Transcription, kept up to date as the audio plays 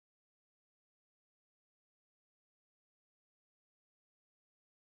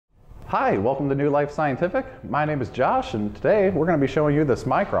Hi, welcome to New Life Scientific. My name is Josh, and today we're going to be showing you this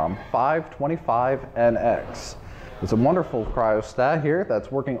Microm HM525NX. It's a wonderful cryostat here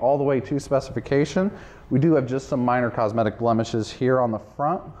that's working all the way to specification. We do have just some minor cosmetic blemishes here on the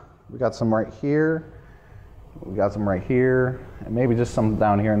front. We got some right here, we got some right here, and maybe just some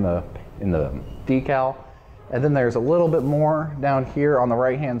down here in the decal. And then there's a little bit more down here on the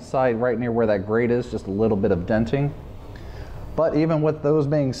right hand side, right near where that grate is, just a little bit of denting. But even with those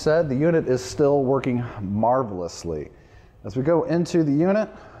being said, the unit is still working marvelously. As we go into the unit,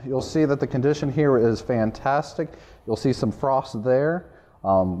 you'll see that the condition here is fantastic. You'll see some frost there.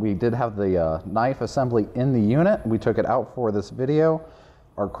 We did have the knife assembly in the unit. We took it out for this video.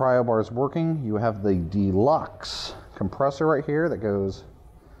 Our cryo bar is working. You have the deluxe compressor right here that goes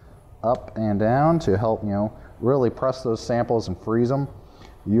up and down to help, really press those samples and freeze them.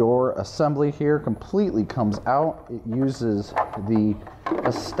 Your assembly here completely comes out. It uses the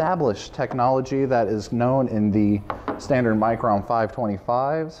established technology that is known in the standard Microm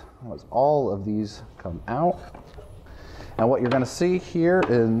 525s. All of these come out. And what you're going to see here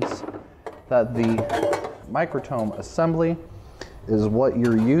is that the Microtome assembly is what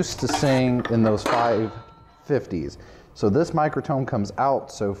you're used to seeing in those 550s. So this Microtome comes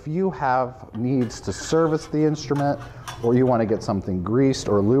out, so if you have needs to service the instrument or you want to get something greased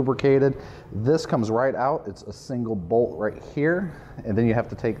or lubricated, this comes right out. It's a single bolt right here, and then you have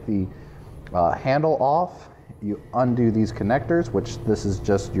to take the handle off. You undo these connectors, which this is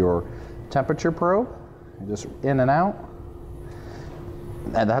just your temperature probe, just in and out.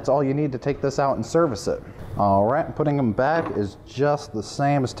 And that's all you need to take this out and service it. All right, putting them back is just the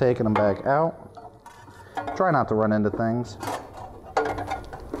same as taking them back out. Try not to run into things,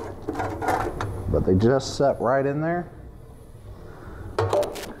 but they just set right in there.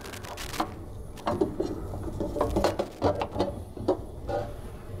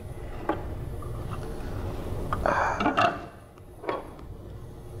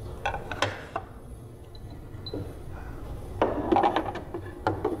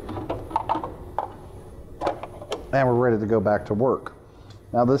 And we're ready to go back to work.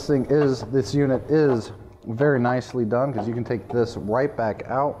 Now this unit is very nicely done because you can take this right back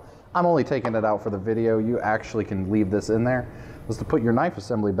out. I'm only taking it out for the video. You actually can leave this in there. Just to put your knife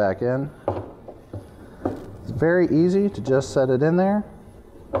assembly back in. It's very easy to just set it in there.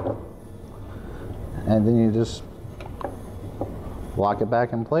 And then you just lock it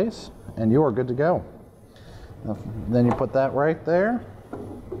back in place and you are good to go. Then you put that right there.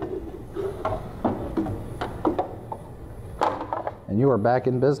 And you are back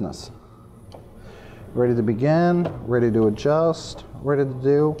in business. Ready to begin, ready to adjust, ready to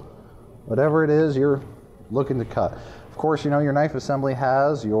do whatever it is you're looking to cut. Of course, your knife assembly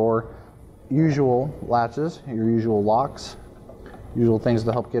has your usual latches, your usual locks, usual things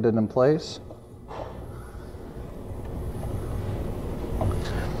to help get it in place.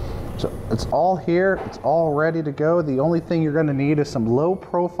 So it's all here, it's all ready to go. The only thing you're going to need is some low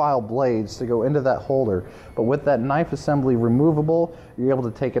profile blades to go into that holder. But with that knife assembly removable, you're able to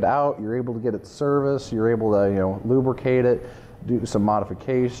take it out, you're able to get it serviced, you're able to lubricate it, do some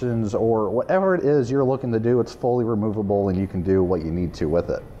modifications, or whatever it is you're looking to do, it's fully removable and you can do what you need to with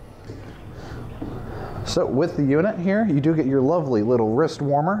it. So with the unit here, you do get your lovely little wrist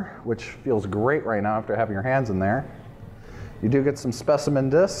warmer, which feels great right now after having your hands in there. You do get some specimen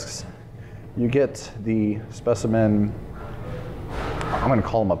discs. You get the specimen, I'm going to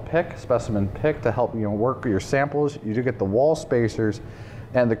call them a pick, specimen pick to help work with your samples. You do get the wall spacers.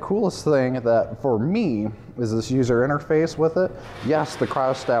 And the coolest thing that for me is this user interface with it. Yes, the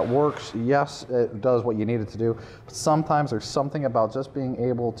cryostat works. Yes, it does what you need it to do. But sometimes there's something about just being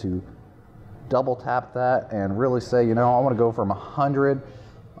able to double tap that and really say, I want to go from 100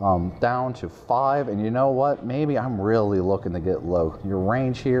 down to 5, and you know what? Maybe I'm really looking to get low. Your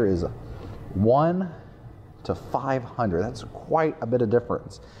range here is 1 to 500. That's quite a bit of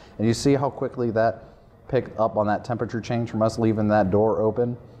difference. And you see how quickly that picked up on that temperature change from us leaving that door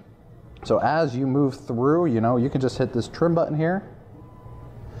open. So as you move through, you can just hit this trim button here,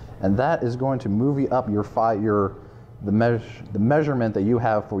 and that is going to move you up the measurement that you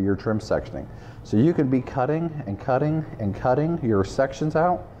have for your trim sectioning. So you could be cutting and cutting and cutting your sections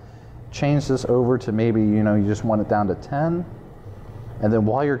out. Change this over to maybe, you just want it down to 10. And then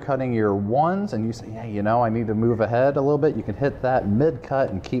while you're cutting your ones and you say, yeah, I need to move ahead a little bit, you can hit that mid-cut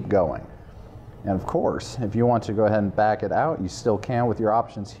and keep going. And of course, if you want to go ahead and back it out, you still can with your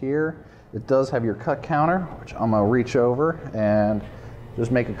options here. It does have your cut counter, which I'm gonna reach over and just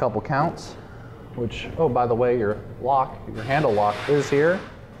make a couple counts, which, oh, by the way, your handle lock is here.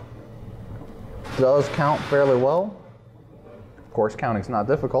 Does count fairly well. Of course, counting's not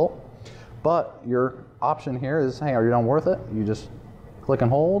difficult. But your option here is, hey, are you done worth it? You just click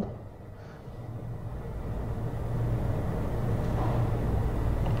and hold.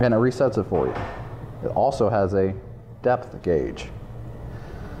 And it resets it for you. It also has a depth gauge.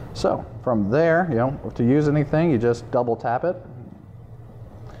 So from there, to use anything, you just double tap it.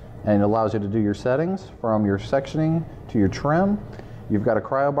 And it allows you to do your settings from your sectioning to your trim. You've got a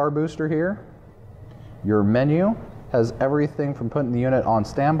cryo bar booster here. Your menu has everything from putting the unit on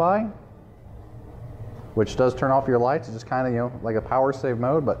standby, which does turn off your lights. It's just kind of, like a power save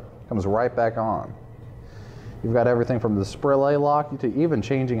mode, but comes right back on. You've got everything from the display lock to even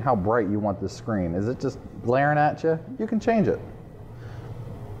changing how bright you want this screen. Is it just glaring at you? You can change it.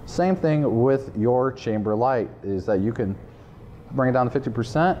 Same thing with your chamber light, is that you can bring it down to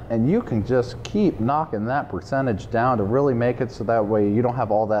 50%, and you can just keep knocking that percentage down to really make it so that way you don't have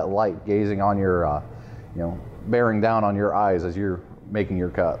all that light gazing on your, bearing down on your eyes as you're making your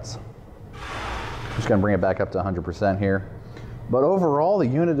cuts. I'm just gonna bring it back up to 100% here. But overall, the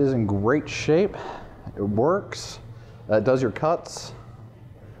unit is in great shape. It works, it does your cuts.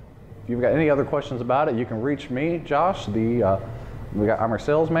 If you've got any other questions about it, you can reach me, Josh, I'm our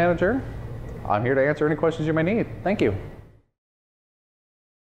sales manager. I'm here to answer any questions you may need. Thank you.